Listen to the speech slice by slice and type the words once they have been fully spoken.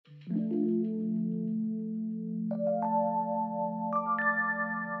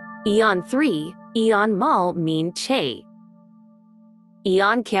Aeon 3, Aeon Mall Meanchey.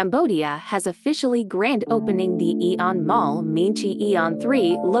 AEON Cambodia has officially grand opening the Aeon Mall Meanchey Aeon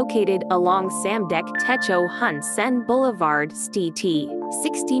 3 located along Samdech Techo Hun Sen Boulevard St.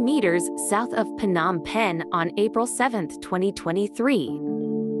 60 meters south of Phnom Penh on April 7, 2023.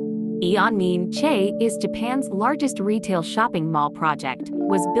 Aeon Mean Chey is Japan's largest retail shopping mall project,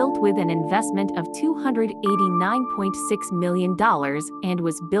 was built with an investment of $289.6 million and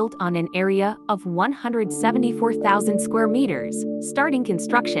was built on an area of 174,000 square meters, starting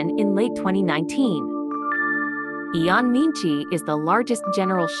construction in late 2019. Aeon Meanchey is the largest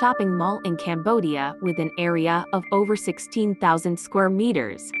general shopping mall in Cambodia with an area of over 16,000 square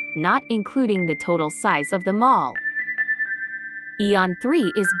meters, not including the total size of the mall. Aeon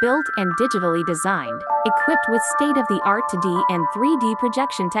 3 is built and digitally designed, equipped with state-of-the-art 2D and 3D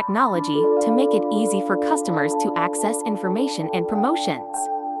projection technology to make it easy for customers to access information and promotions.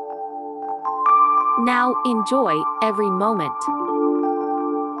 Now enjoy every moment.